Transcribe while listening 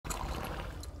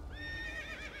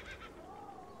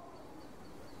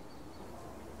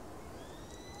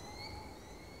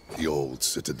the old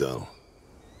citadel.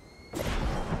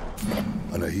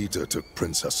 Anahita took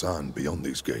Prince Hassan beyond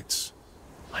these gates.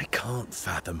 I can't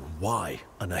fathom why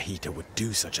Anahita would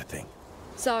do such a thing.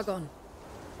 Sargon,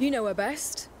 you know her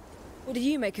best. What do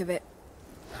you make of it?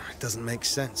 It doesn't make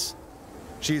sense.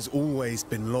 She has always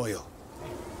been loyal.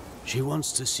 She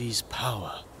wants to seize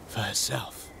power for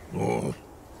herself. Oh,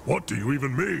 what do you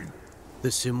even mean? The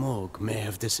Simorgh may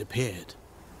have disappeared,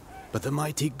 but the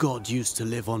mighty god used to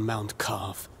live on Mount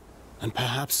Karv, and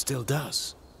perhaps still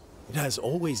does. It has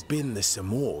always been the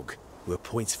Simorgh who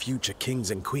appoints future kings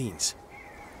and queens.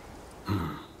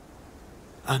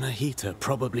 Anahita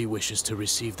probably wishes to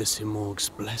receive the Simorgh's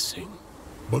blessing.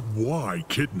 But why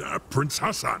kidnap Prince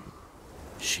Hassan?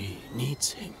 She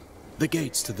needs him. The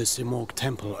gates to the Simorgh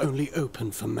temple only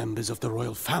open for members of the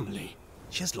royal family.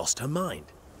 She has lost her mind.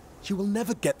 She will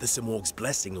never get the Simorgh's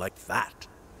blessing like that.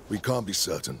 We can't be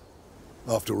certain.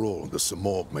 After all, the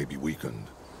Simorgh may be weakened.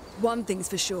 One thing's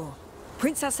for sure.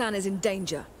 Prince Hassan is in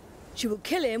danger. She will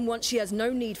kill him once she has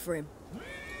no need for him.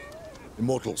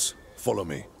 Immortals, follow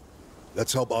me.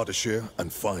 Let's help Ardashir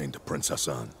and find Prince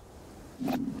Hassan.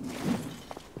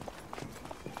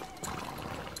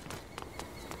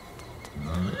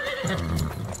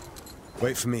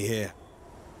 Wait for me here.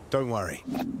 Don't worry.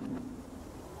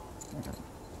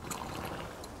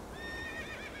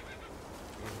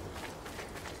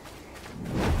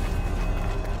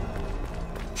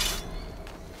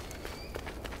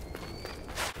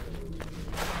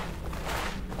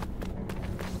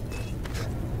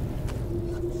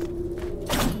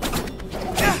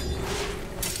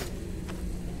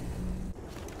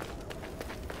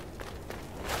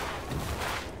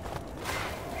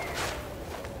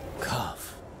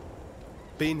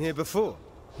 Been here before?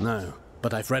 No,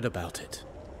 but I've read about it.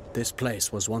 This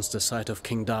place was once the site of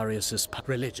King Darius's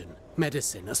religion,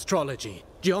 medicine, astrology,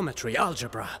 geometry,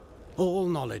 algebra. All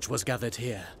knowledge was gathered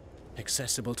here,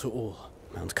 accessible to all.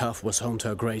 Mount Karv was home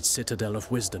to a great citadel of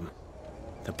wisdom,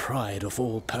 the pride of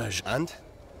all Persia. And?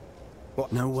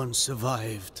 What? No one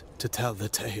survived to tell the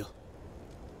tale.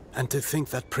 And to think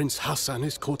that Prince Hassan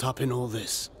is caught up in all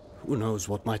this. Who knows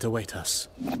what might await us?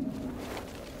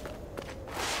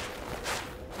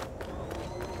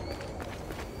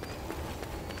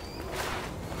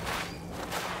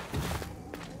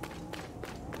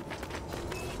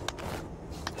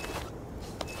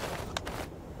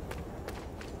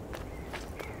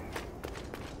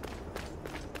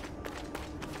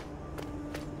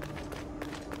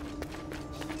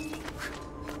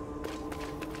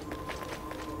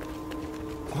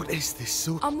 What is this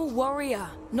sword? I'm a warrior,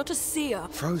 not a seer.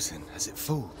 Frozen as it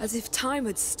falls. As if time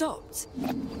had stopped.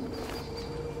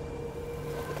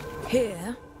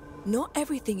 Here, not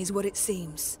everything is what it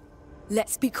seems.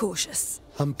 Let's be cautious.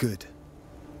 I'm good.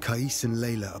 Kais and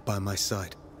Layla are by my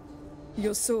side.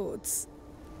 Your swords.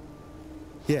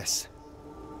 Yes.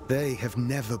 They have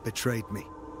never betrayed me.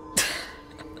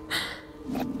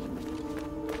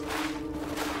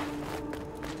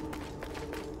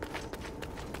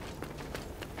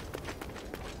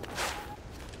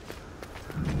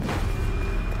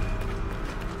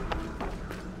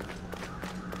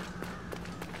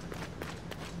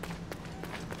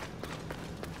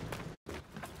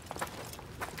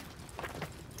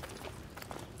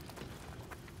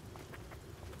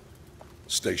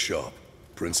 Stay sharp.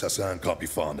 Prince Hassan can't be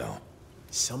far now.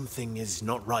 Something is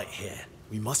not right here.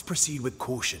 We must proceed with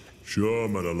caution. Sure,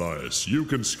 man, Elias. You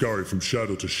can scurry from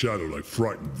shadow to shadow like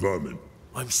frightened vermin.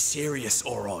 I'm serious,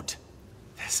 Orod.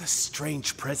 There's a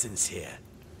strange presence here.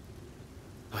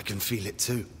 I can feel it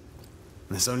too.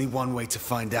 There's only one way to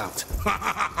find out.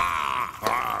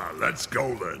 Let's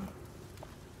go then.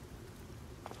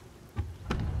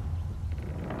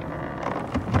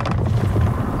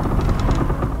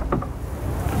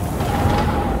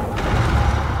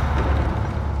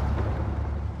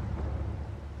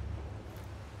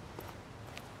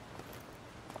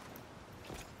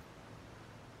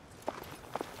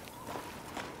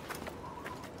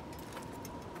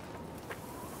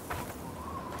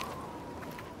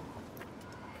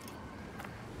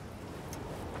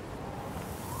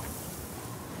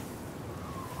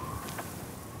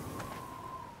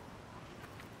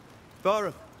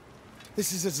 Barum,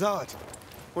 this is Azad,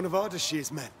 one of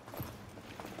Ardashir's men.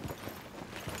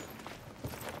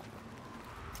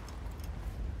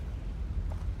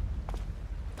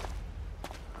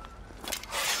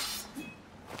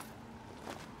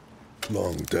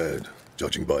 Long dead,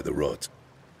 judging by the rot.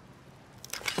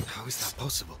 How is that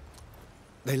possible?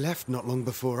 They left not long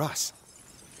before us.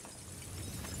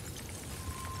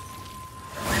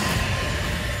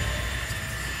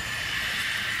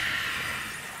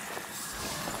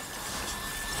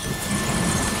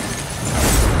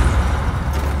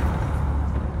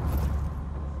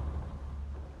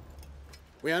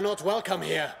 We are not welcome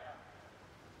here.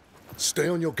 Stay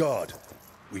on your guard.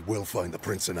 We will find the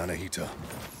Prince and Anahita.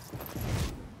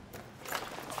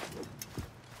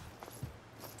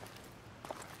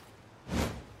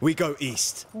 We go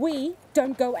east. We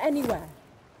don't go anywhere.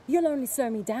 You'll only slow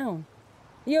me down.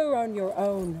 You're on your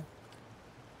own.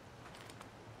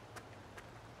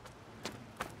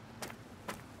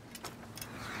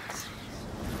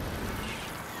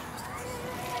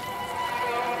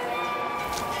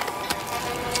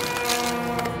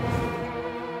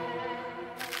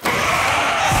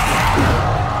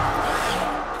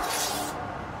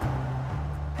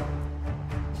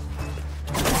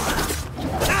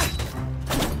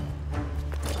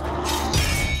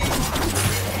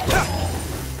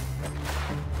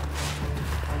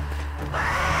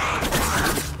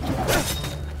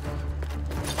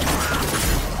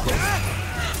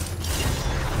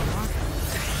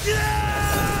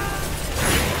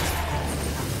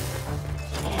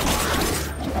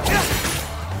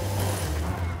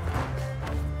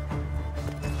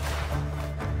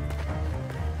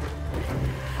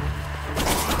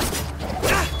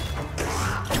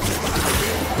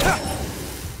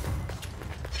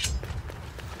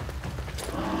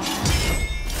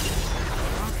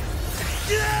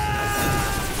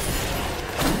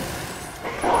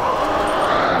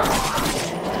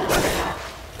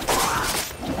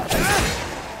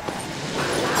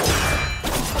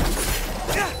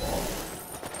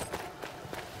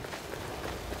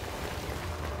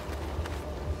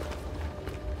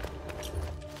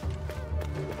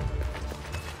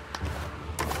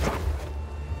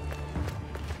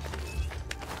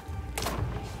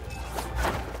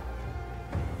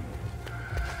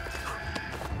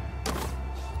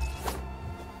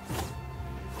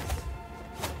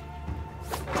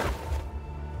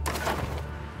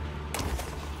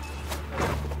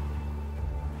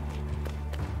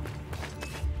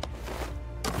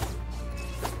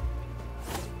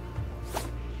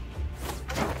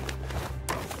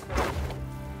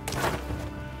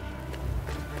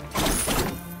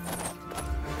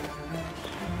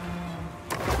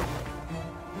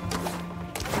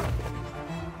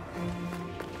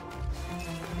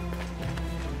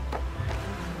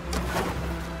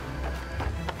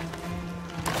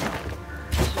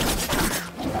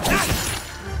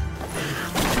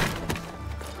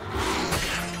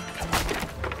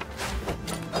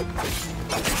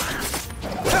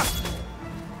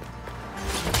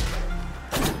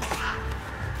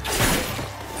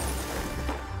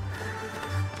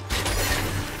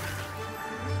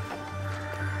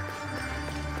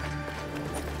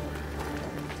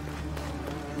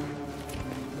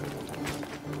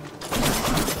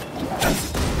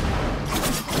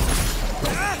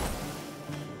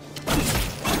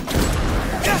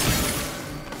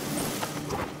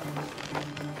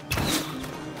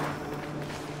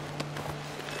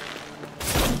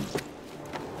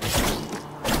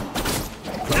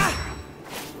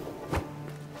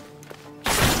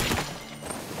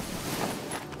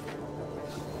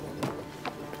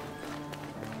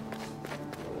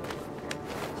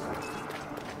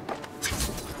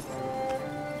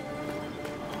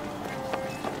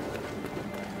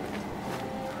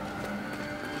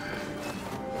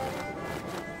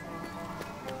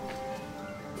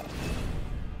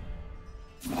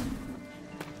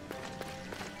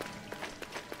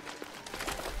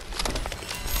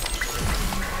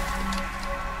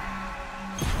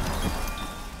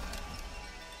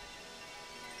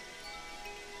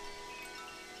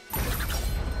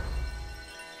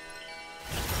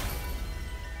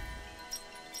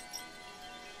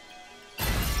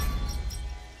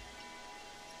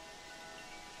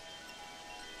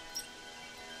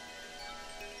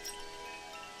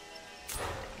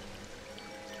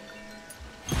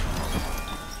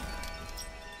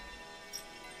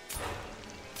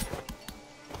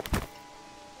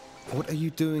 What are you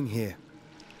doing here?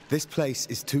 This place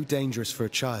is too dangerous for a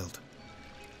child.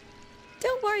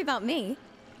 Don't worry about me.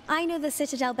 I know the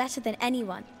Citadel better than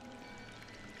anyone.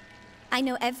 I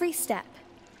know every step.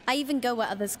 I even go where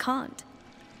others can't.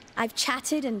 I've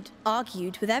chatted and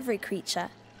argued with every creature,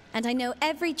 and I know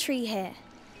every tree here.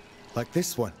 Like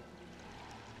this one?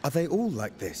 Are they all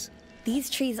like this? These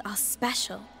trees are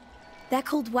special. They're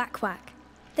called Wak-Wak.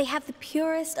 They have the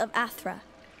purest of Athra.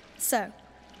 So,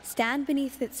 stand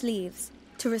beneath its leaves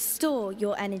to restore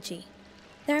your energy.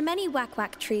 There are many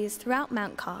Wak-Wak trees throughout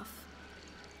Mount Calf.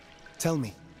 Tell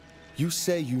me, you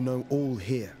say you know all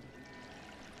here.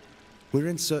 We're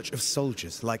in search of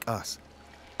soldiers like us.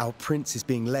 Our prince is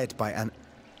being led by an...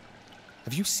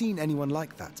 Have you seen anyone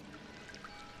like that?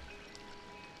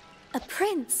 A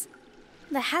prince?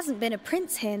 There hasn't been a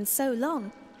prince here in so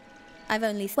long. I've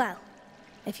only... Well,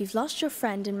 if you've lost your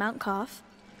friend in Mount Carf,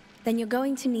 then you're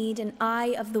going to need an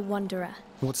Eye of the Wanderer.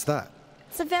 What's that?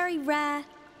 It's a very rare,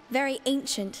 very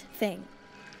ancient thing.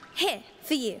 Here,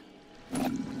 for you.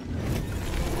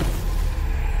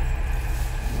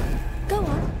 Go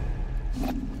on.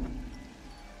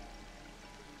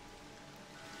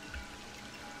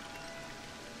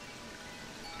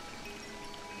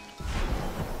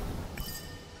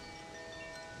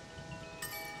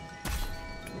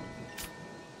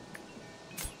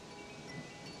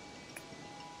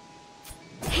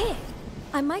 Here,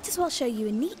 I might as well show you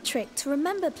a neat trick to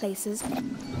remember places.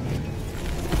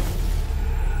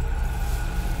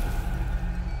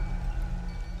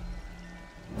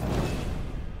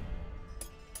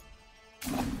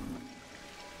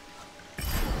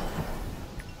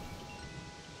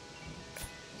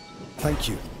 Thank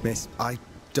you, miss. I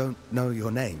don't know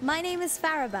your name. My name is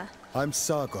Faraba. I'm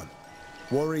Sargon,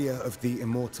 warrior of the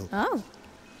immortal. Oh,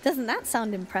 doesn't that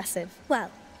sound impressive? Well,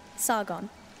 Sargon,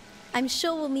 I'm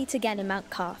sure we'll meet again in Mount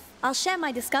Carf. I'll share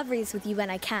my discoveries with you when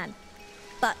I can,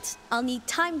 but I'll need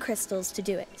time crystals to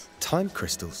do it. Time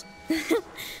crystals?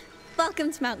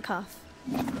 Welcome to Mount Carf.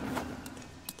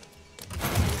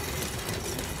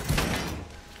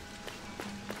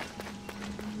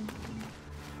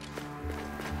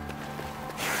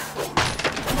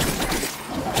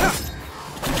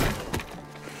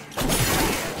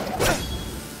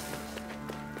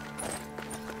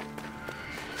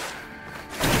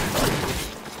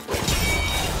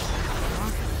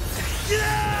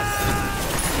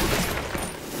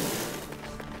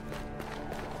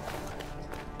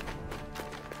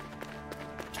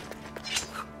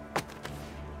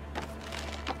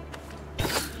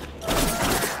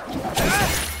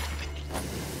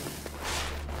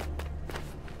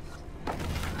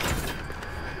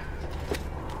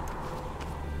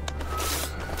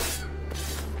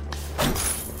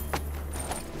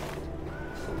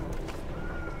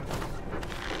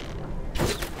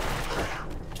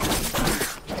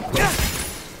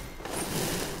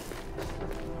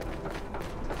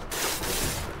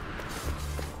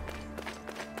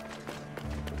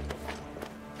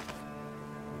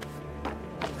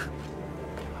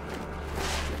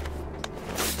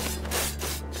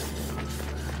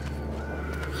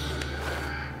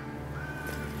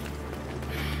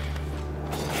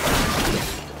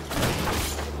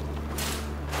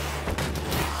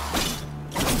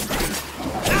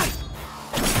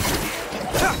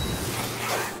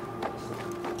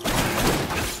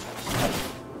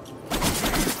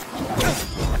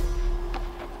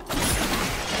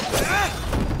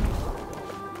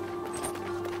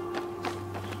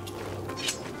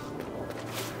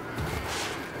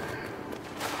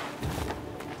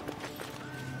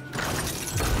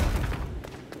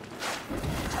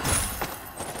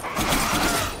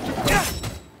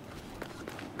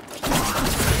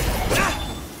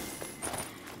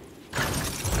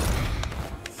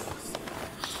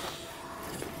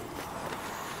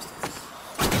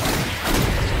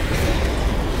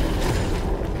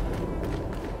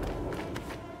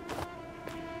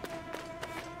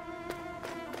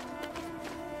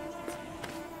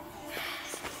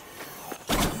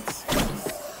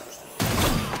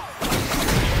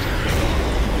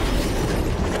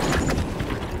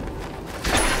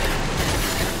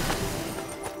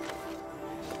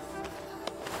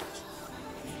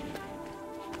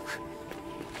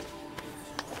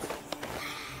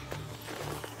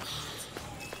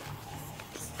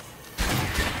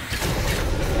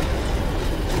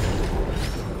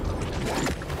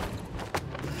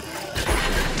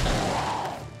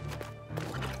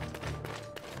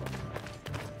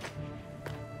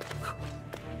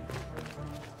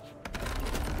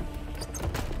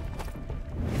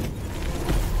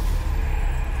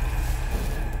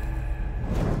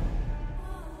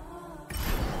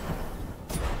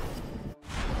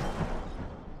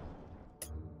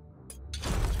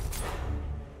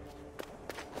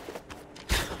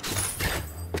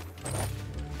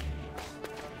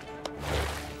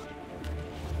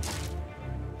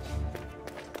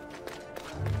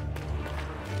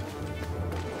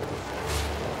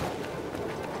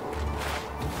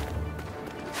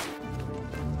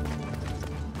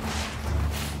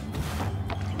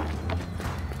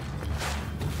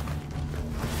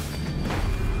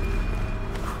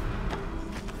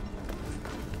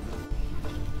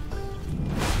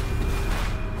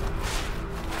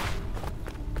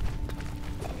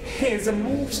 Here's a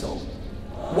mortal.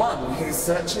 One who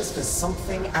searches for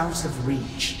something out of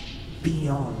reach,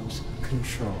 beyond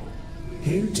control.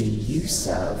 Who do you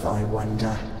serve, I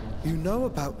wonder? You know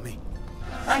about me.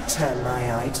 I turn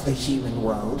my eye to the human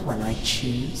world when I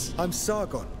choose. I'm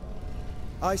Sargon,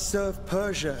 I serve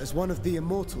Persia as one of the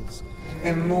Immortals.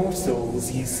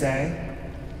 Immortals, you say?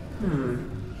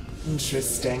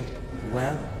 Interesting.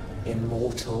 Well,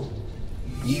 immortal.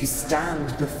 You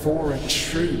stand before a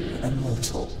true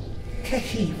immortal.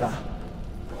 Kahiva.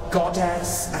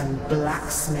 Goddess and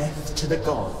blacksmith to the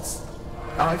gods.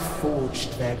 I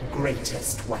forged their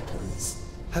greatest weapons.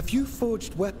 Have you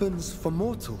forged weapons for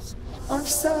mortals? I've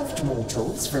served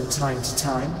mortals from time to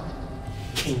time.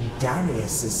 King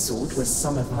Darius's sword was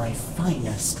some of my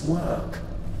finest work.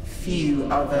 Few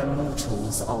other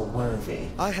mortals are worthy.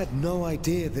 I had no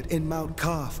idea that in Mount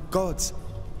Kaf, gods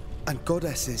and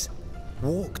goddesses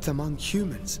walked among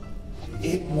humans.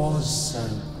 It was so.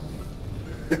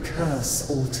 The curse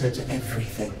altered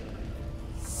everything.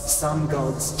 Some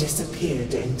gods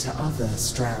disappeared into other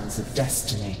strands of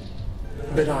destiny.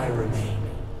 But I remain.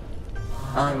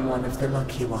 I'm one of the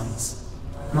lucky ones.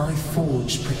 My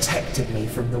forge protected me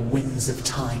from the winds of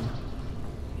time.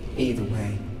 Either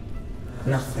way,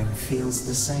 nothing feels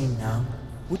the same now.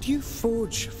 Would you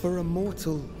forge for a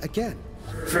mortal again?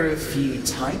 For a few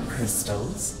time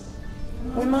crystals,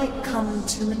 we might come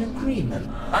to an agreement.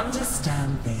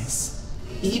 Understand this.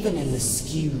 Even in the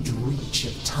skewed reach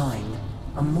of time,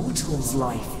 a mortal's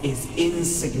life is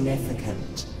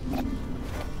insignificant.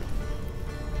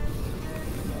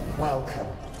 Welcome.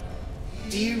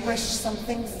 Do you wish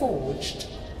something forged?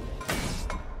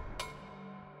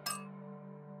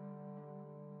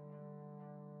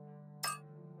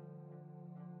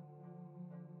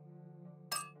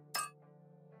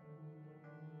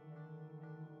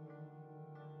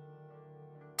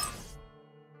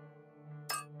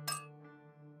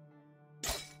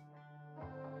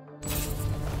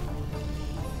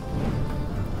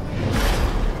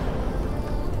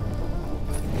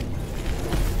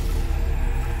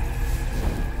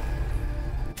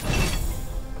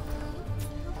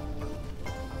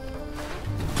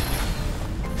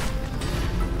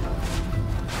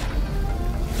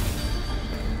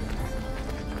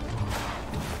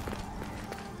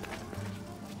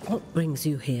 What brings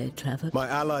you here, Trevor? My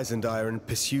allies and I are in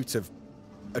pursuit of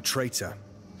a traitor.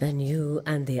 Then you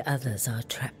and the others are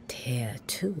trapped here,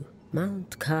 too.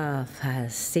 Mount Kaf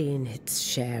has seen its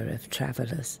share of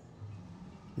travelers.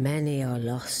 Many are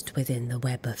lost within the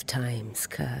web of time's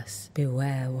curse.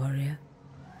 Beware, warrior.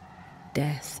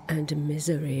 Death and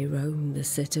misery roam the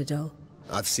citadel.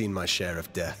 I've seen my share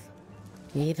of death.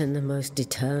 Even the most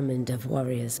determined of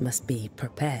warriors must be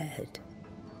prepared.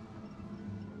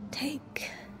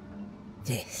 Take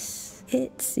this.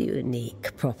 Its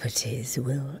unique properties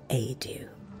will aid you.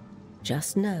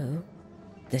 Just know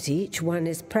that each one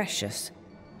is precious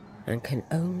and can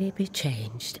only be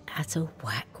changed at a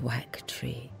whack-whack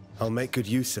tree. I'll make good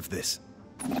use of this.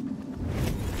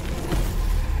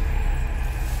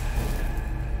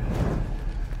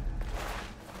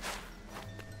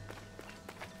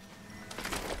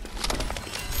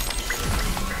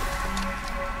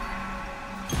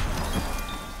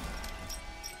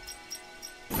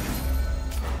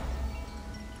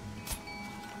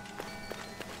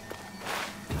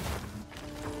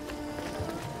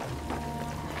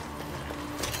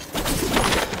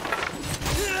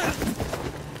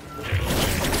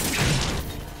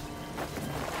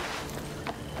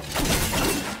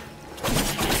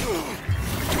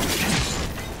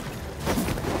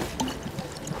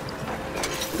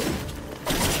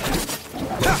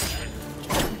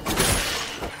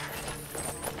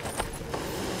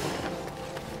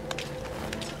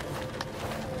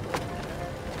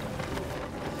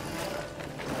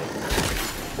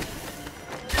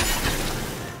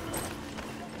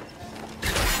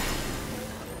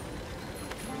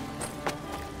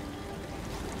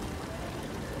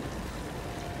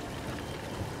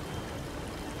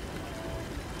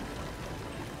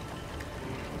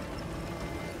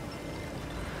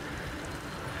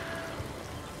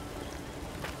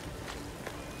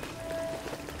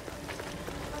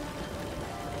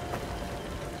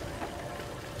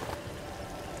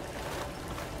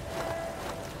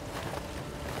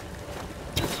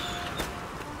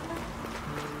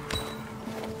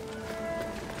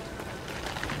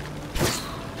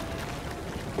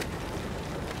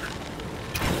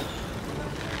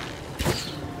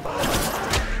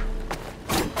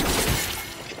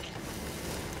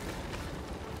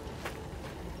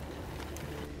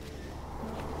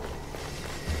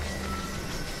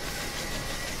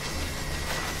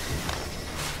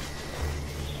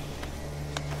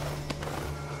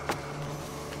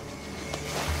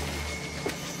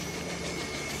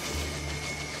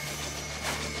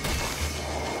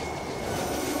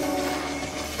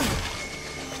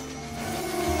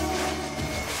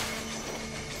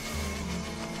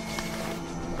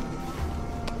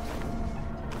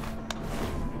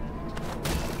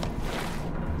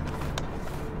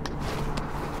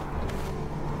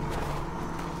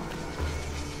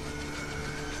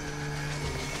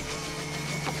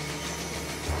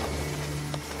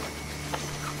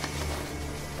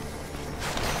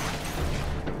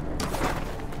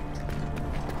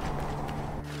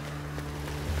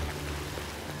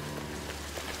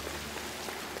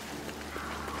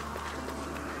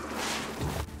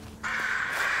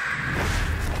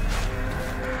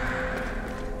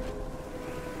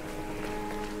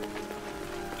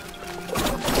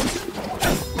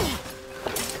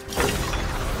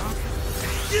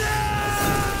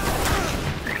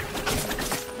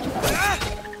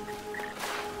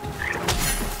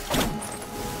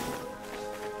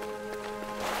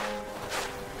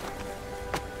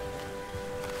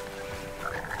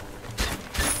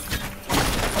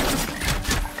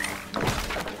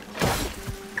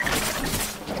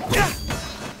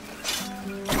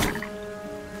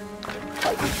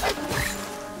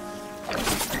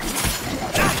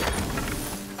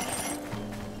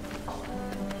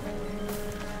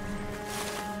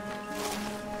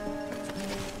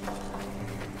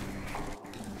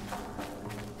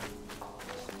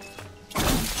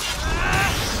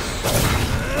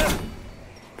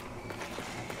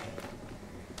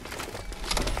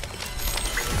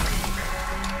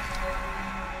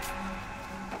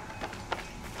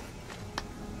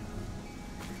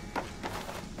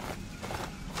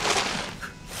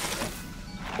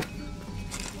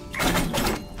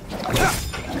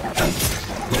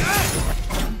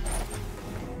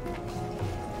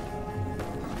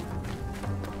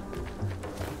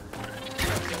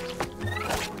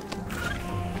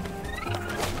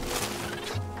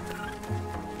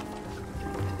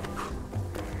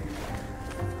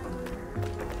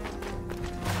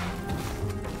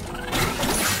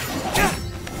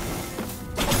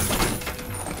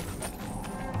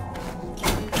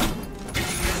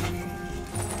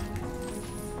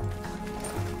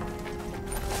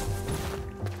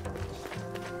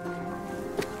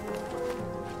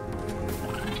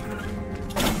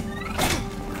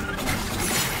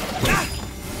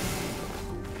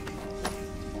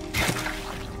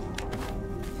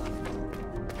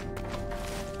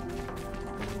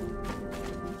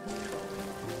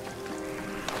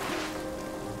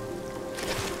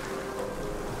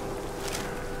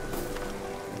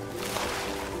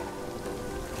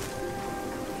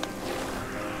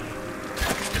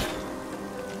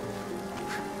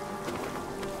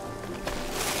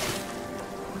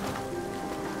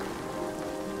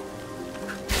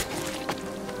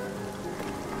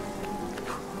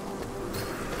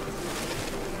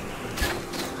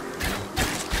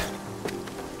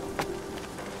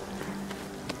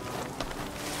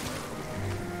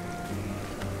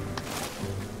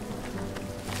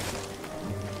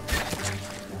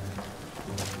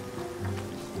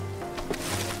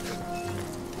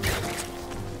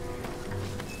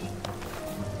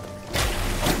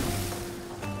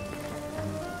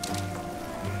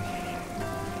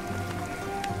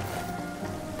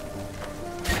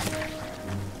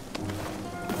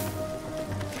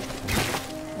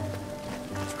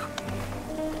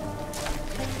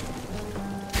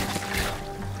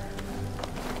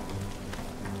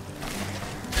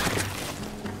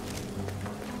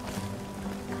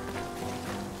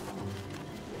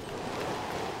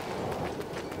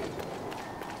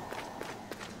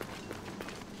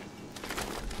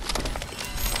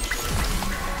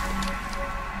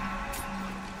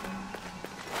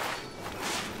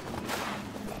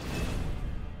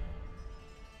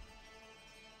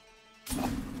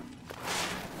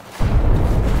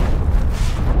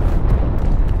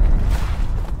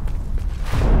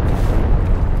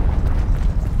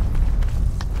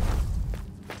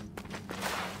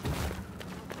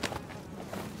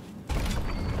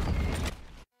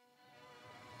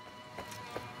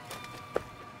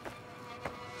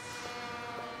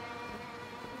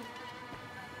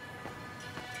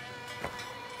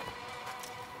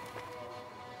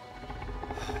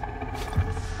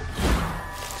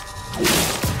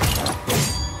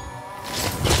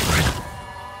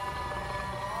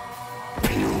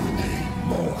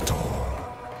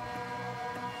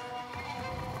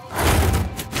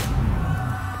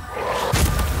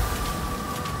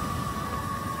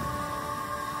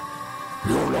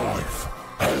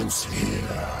 belongs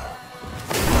here.